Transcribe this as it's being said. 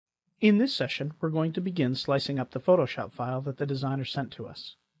In this session, we're going to begin slicing up the Photoshop file that the designer sent to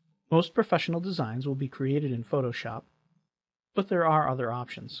us. Most professional designs will be created in Photoshop, but there are other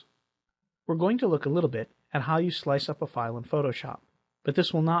options. We're going to look a little bit at how you slice up a file in Photoshop, but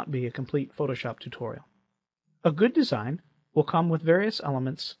this will not be a complete Photoshop tutorial. A good design will come with various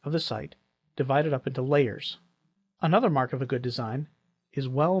elements of the site divided up into layers. Another mark of a good design is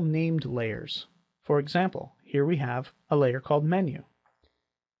well-named layers. For example, here we have a layer called Menu.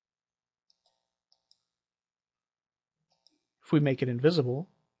 If we make it invisible,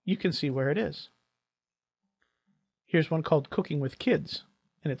 you can see where it is. Here's one called Cooking with Kids,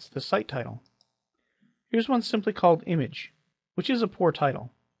 and it's the site title. Here's one simply called Image, which is a poor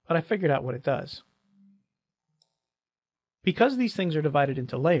title, but I figured out what it does. Because these things are divided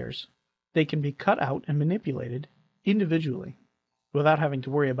into layers, they can be cut out and manipulated individually without having to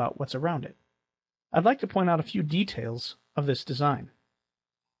worry about what's around it. I'd like to point out a few details of this design.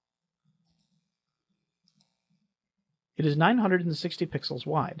 It is 960 pixels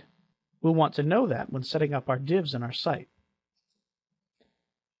wide. We'll want to know that when setting up our divs in our site.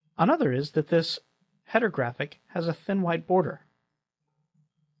 Another is that this header graphic has a thin white border.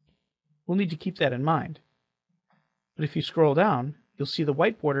 We'll need to keep that in mind. But if you scroll down, you'll see the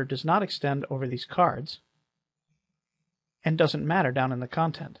white border does not extend over these cards and doesn't matter down in the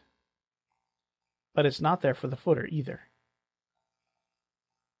content. But it's not there for the footer either.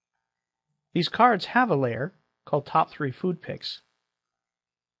 These cards have a layer called Top 3 Food Pics,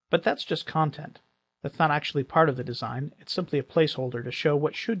 but that's just content. That's not actually part of the design. It's simply a placeholder to show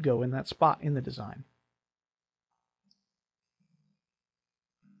what should go in that spot in the design.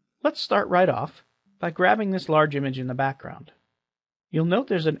 Let's start right off by grabbing this large image in the background. You'll note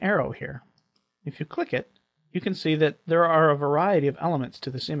there's an arrow here. If you click it, you can see that there are a variety of elements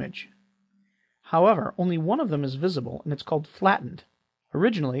to this image. However, only one of them is visible, and it's called Flattened.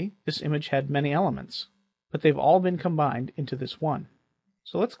 Originally, this image had many elements, but they've all been combined into this one.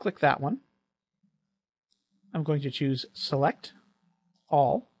 So let's click that one. I'm going to choose Select,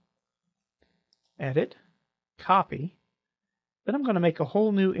 All, Edit, Copy. Then I'm going to make a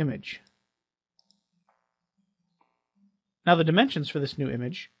whole new image. Now the dimensions for this new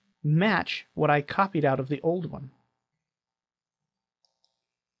image match what I copied out of the old one.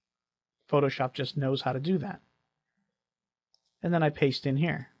 Photoshop just knows how to do that. And then I paste in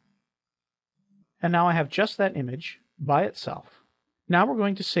here. And now I have just that image by itself. Now we're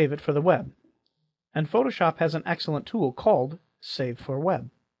going to save it for the web. And Photoshop has an excellent tool called Save for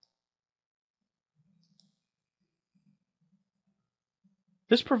Web.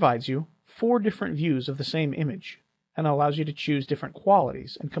 This provides you 4 different views of the same image and allows you to choose different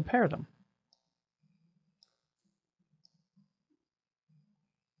qualities and compare them.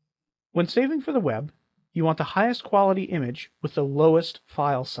 When saving for the web, you want the highest quality image with the lowest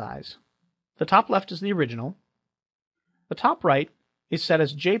file size. The top left is the original. The top right is set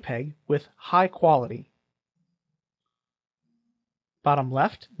as JPEG with high quality. Bottom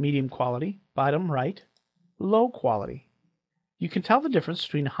left, medium quality. Bottom right, low quality. You can tell the difference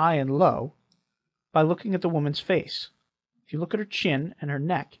between high and low by looking at the woman's face. If you look at her chin and her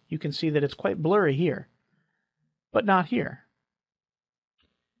neck, you can see that it's quite blurry here, but not here.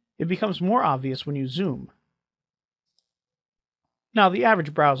 It becomes more obvious when you zoom. Now, the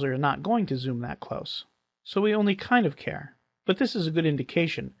average browser is not going to zoom that close, so we only kind of care, but this is a good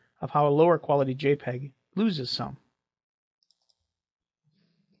indication of how a lower quality JPEG loses some.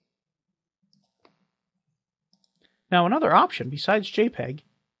 Now, another option besides JPEG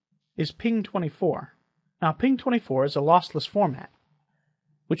is Ping24. Now, Ping24 is a lossless format,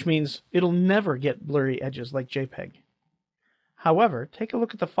 which means it'll never get blurry edges like JPEG. However, take a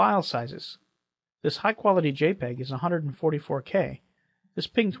look at the file sizes. This high-quality JPEG is 144K. This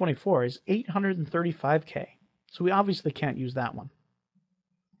Ping24 is 835K, so we obviously can't use that one.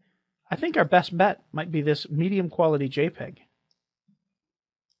 I think our best bet might be this medium-quality JPEG.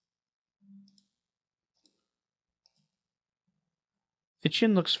 The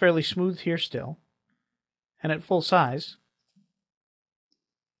chin looks fairly smooth here still, and at full size,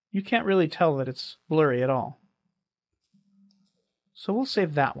 you can't really tell that it's blurry at all. So we'll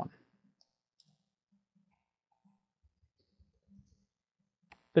save that one.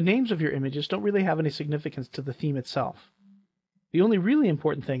 The names of your images don't really have any significance to the theme itself. The only really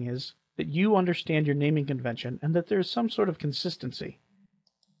important thing is that you understand your naming convention and that there is some sort of consistency.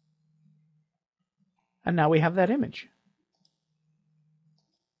 And now we have that image.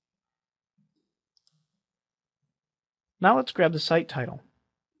 Now let's grab the site title.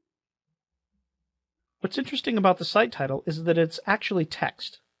 What's interesting about the site title is that it's actually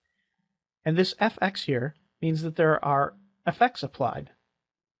text. And this FX here means that there are effects applied.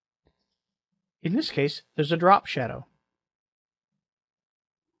 In this case, there's a drop shadow.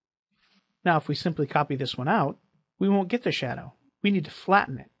 Now, if we simply copy this one out, we won't get the shadow. We need to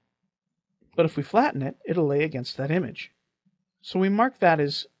flatten it. But if we flatten it, it'll lay against that image. So we mark that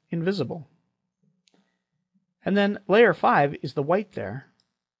as invisible. And then layer 5 is the white there.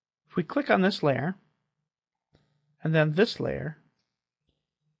 If we click on this layer, and then this layer,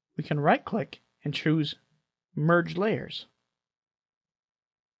 we can right-click and choose Merge Layers.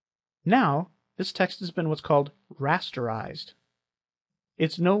 Now, this text has been what's called rasterized.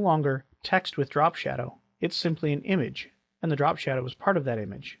 It's no longer text with drop shadow. It's simply an image, and the drop shadow is part of that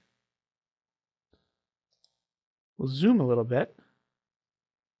image. We'll zoom a little bit.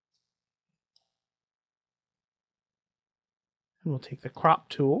 And we'll take the crop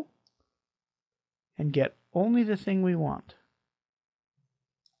tool and get only the thing we want.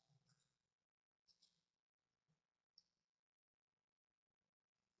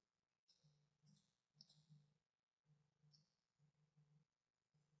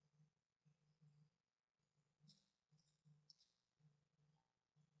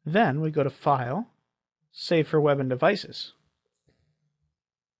 Then we go to File, Save for Web and Devices.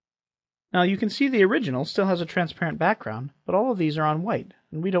 Now you can see the original still has a transparent background, but all of these are on white,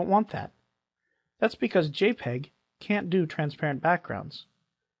 and we don't want that. That's because JPEG can't do transparent backgrounds.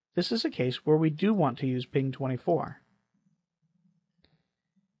 This is a case where we do want to use Ping 24.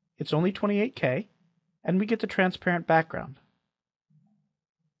 It's only 28K, and we get the transparent background.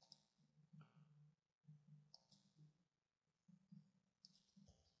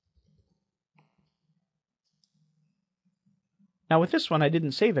 Now with this one, I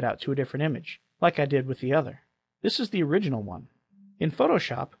didn't save it out to a different image, like I did with the other. This is the original one. In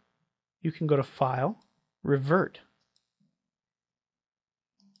Photoshop, you can go to File, Revert.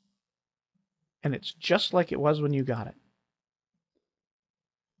 And it's just like it was when you got it.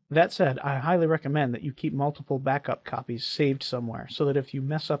 That said, I highly recommend that you keep multiple backup copies saved somewhere so that if you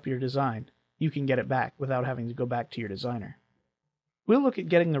mess up your design, you can get it back without having to go back to your designer. We'll look at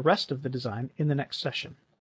getting the rest of the design in the next session.